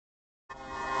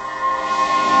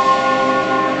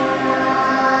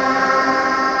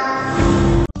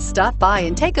Stop by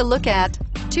and take a look at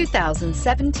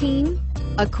 2017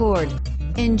 Accord.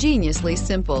 Ingeniously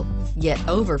simple, yet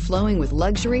overflowing with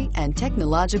luxury and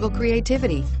technological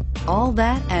creativity. All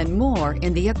that and more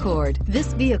in the Accord.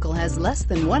 This vehicle has less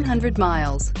than 100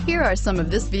 miles. Here are some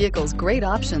of this vehicle's great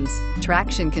options: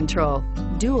 traction control,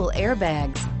 dual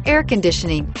airbags, air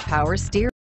conditioning, power steering,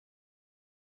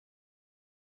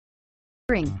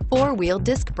 four-wheel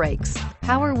disc brakes,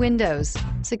 power windows,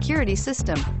 security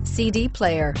system, CD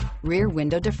player, rear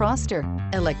window defroster,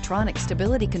 electronic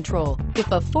stability control. If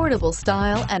affordable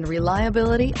style and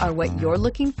reliability are what you're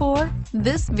looking for,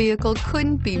 this vehicle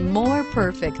couldn't be more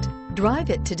perfect. Drive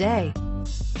it today.